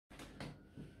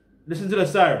Listen to the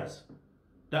sirens.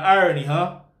 The irony,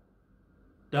 huh?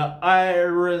 The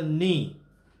irony.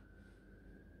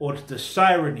 Or the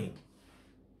sireny.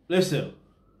 Listen.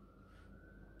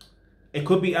 It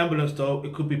could be ambulance though.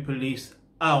 It could be police.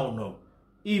 I don't know.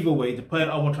 Either way, the point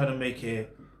I'm trying to make here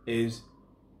is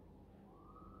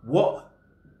what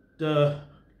the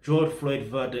George Floyd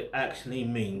verdict actually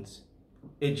means.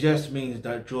 It just means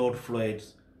that George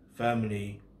Floyd's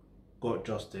family got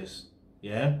justice.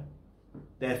 Yeah?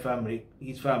 His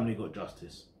family got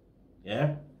justice.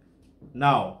 Yeah?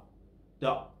 Now,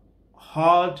 the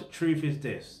hard truth is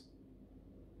this.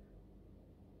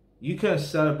 You can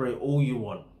celebrate all you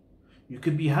want. You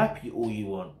can be happy all you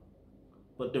want.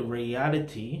 But the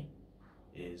reality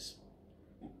is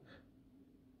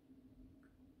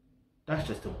that's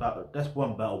just a battle. That's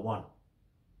one battle won.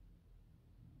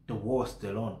 The war's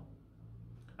still on.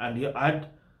 And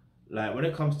like when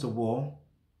it comes to war,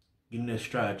 you need a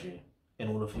strategy in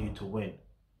order for you to win.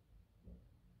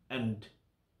 And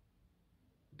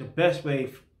the best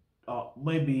way,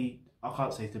 maybe I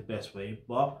can't say it's the best way,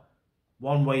 but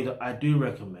one way that I do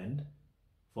recommend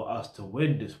for us to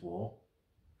win this war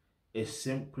is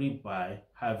simply by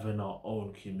having our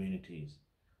own communities.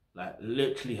 Like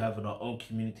literally having our own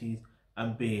communities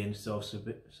and being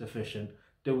self-sufficient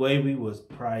the way we was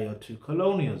prior to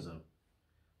colonialism.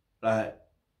 Like,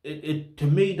 to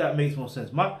me, that makes more sense.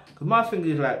 Cause my thing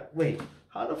is like, wait,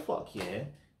 how the fuck, yeah,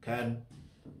 can,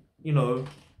 you know,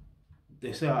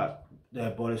 they say like, they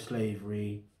abolished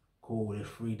slavery, cool, they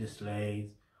freed the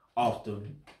slaves after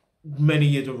many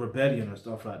years of rebellion and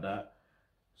stuff like that.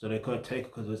 So they couldn't take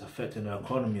it because it was affecting the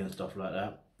economy and stuff like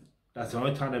that. That's the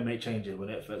only time they make changes, when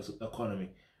it affects the economy.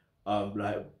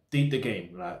 Like, deep the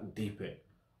game, like, deep it.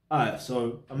 Alright,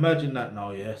 so imagine that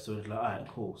now, yeah? So it's like, alright,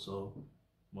 cool, so,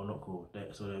 well, not cool.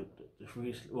 So the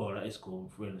free, well, that is cool,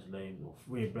 freeing the slaves, or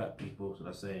freeing black people, so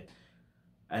let's say.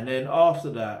 And then after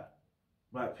that,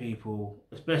 black people,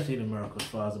 especially in America, as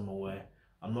far as I'm aware,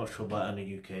 I'm not sure about in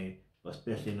the UK, but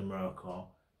especially in America,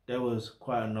 there was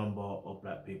quite a number of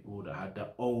black people that had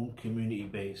their own community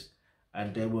base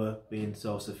and they were being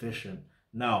self-sufficient.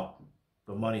 Now,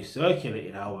 the money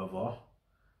circulated, however,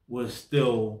 was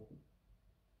still,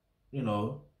 you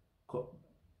know,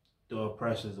 the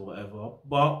oppressors or whatever,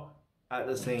 but at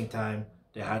the same time,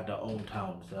 they had their own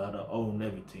towns, they had their own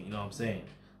everything, you know what I'm saying?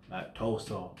 Like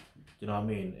Tulsa, you know what I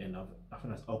mean? And I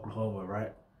think that's Oklahoma,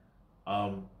 right?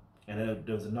 And then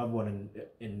there was another one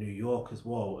in New York as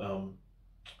well.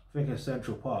 I think in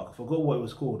Central Park. I forgot what it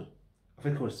was called. I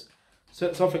think it was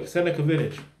something Seneca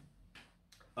Village.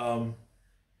 Then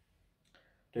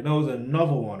there was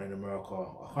another one in America.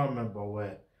 I can't remember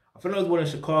where. I think there was one in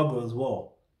Chicago as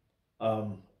well.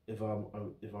 If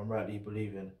I'm rightly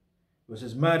believing, which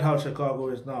is mad how Chicago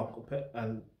is now.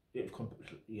 And it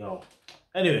yo.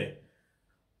 Anyway,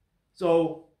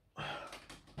 so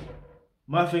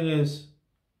my thing is,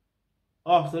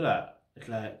 after that, it's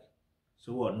like,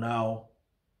 so what now?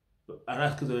 And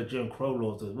that's because of the Jim Crow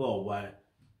laws as well, why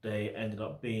they ended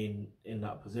up being in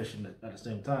that position at the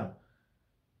same time.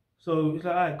 So it's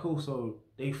like, alright, cool. So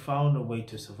they found a way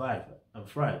to survive and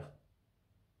thrive.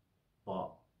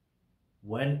 But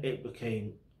when it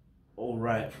became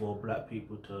alright for black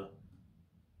people to,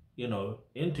 you know,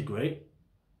 integrate,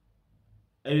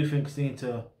 everything seemed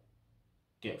to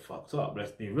get fucked up.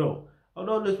 Let's be real.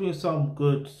 Although there's been some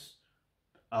good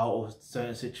out of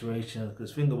certain situations,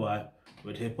 because think about it,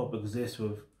 would hip hop exist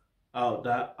without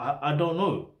that? I don't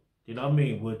know. You know what I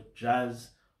mean? Would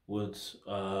jazz, would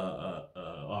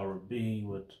R&B,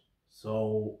 would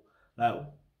soul, like,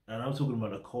 and I'm talking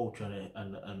about the culture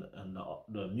and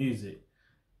the music.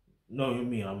 Know what I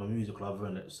mean? I'm a music lover,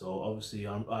 innit? So obviously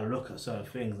I look at certain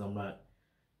things, I'm like,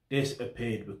 this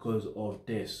appeared because of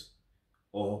this,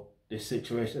 or this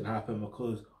situation happened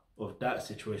because of that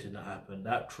situation that happened,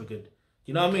 that triggered.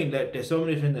 You know what I mean? Like, there's so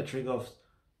many things that trigger off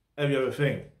every other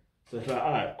thing. So it's like,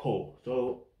 alright, cool.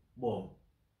 So, boom.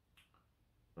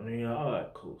 And then you're like,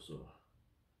 alright, cool. So,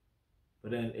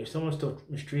 but then if someone's still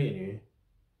mistreating you,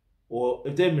 or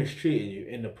if they're mistreating you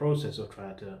in the process of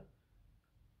trying to,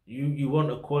 you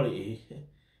want equality,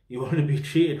 you want to be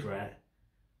treated right,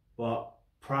 but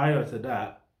prior to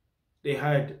that, they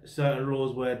had certain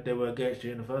laws where they were against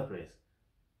you in the first place.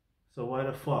 So why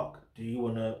the fuck do you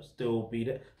want to still be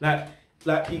there?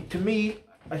 Like to me,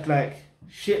 it's like,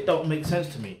 shit don't make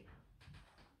sense to me.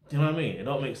 Do you know what I mean? It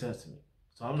don't make sense to me.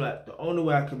 So I'm like, the only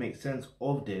way I can make sense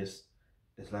of this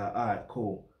is like, alright,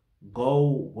 cool.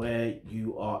 Go where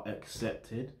you are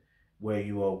accepted, where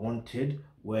you are wanted,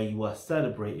 where you are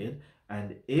celebrated.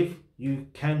 And if you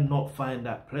cannot find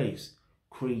that place,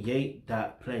 create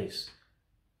that place.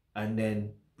 And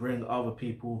then bring other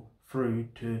people through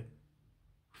to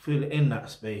fill in that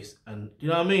space, and you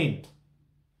know what I mean,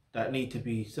 that need to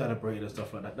be celebrated and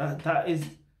stuff like that. That is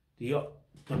the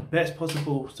best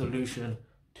possible solution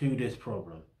to this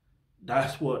problem.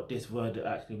 That's what this verdict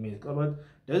actually means.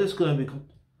 They're just going to be,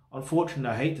 unfortunately,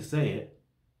 I hate to say it,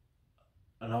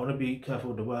 and I want to be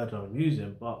careful with the words I'm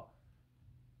using, but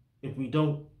if you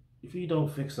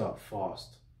don't fix up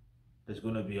fast, there's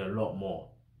going to be a lot more.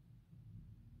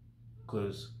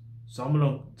 Because some of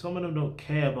them don't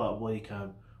care about body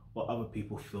cam or other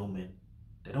people filming.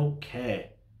 They don't care.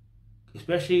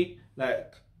 Especially,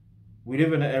 like, we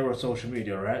live in an era of social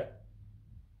media, right?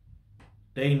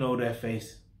 They know their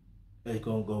face is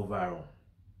going to go viral.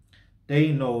 They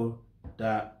know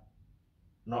that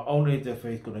not only is their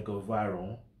face going to go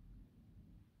viral,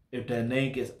 if their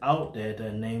name gets out there,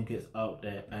 their name gets out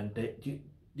there. And do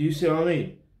you see what I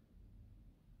mean?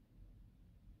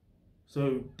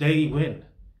 So they win.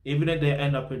 Even if they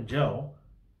end up in jail,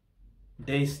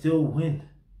 they still win.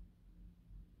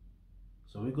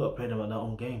 So we got to play them at their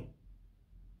own game.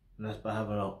 And that's by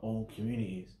having our own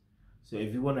communities. So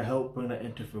if you want to help bring that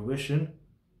into fruition,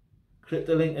 click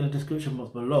the link in the description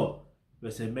box below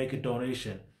where it says make a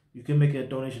donation. You can make a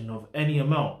donation of any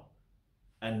amount,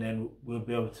 and then we'll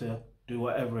be able to do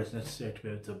whatever is necessary to be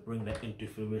able to bring that into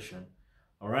fruition.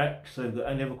 Alright, so if you've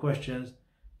got any other questions,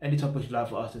 any topics you'd like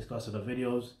for us to discuss in the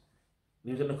videos,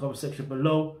 leave it in the comment section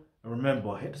below. And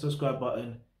remember, hit the subscribe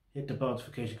button, hit the bell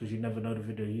notification, because you never know the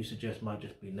video you suggest might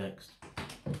just be next.